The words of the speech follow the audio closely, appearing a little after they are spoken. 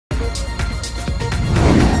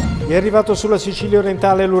È arrivato sulla Sicilia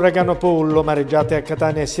orientale l'uragano Pollo, mareggiate a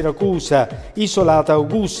Catania e Siracusa, isolata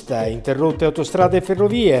Augusta, interrotte autostrade e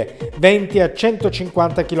ferrovie, venti a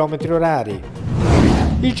 150 km/h.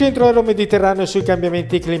 Il centro aeromediterraneo sui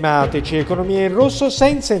cambiamenti climatici, economia in rosso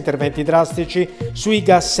senza interventi drastici sui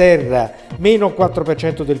gas serra, meno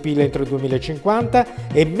 4% del PIL entro il 2050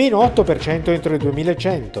 e meno 8% entro il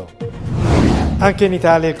 2100. Anche in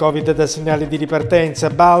Italia il Covid dà segnali di ripartenza,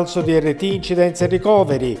 balzo di RT, incidenza e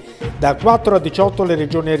ricoveri, da 4 a 18 le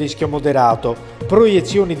regioni a rischio moderato,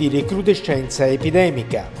 proiezioni di recrudescenza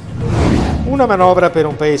epidemica. Una manovra per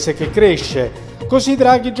un paese che cresce. Così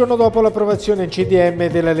Draghi il giorno dopo l'approvazione in CDM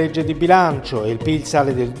della legge di bilancio e il PIL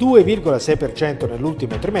sale del 2,6%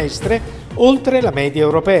 nell'ultimo trimestre, oltre la media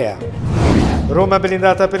europea. Roma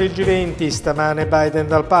blindata per il G20, stamane Biden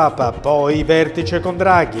dal Papa, poi vertice con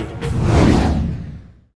Draghi.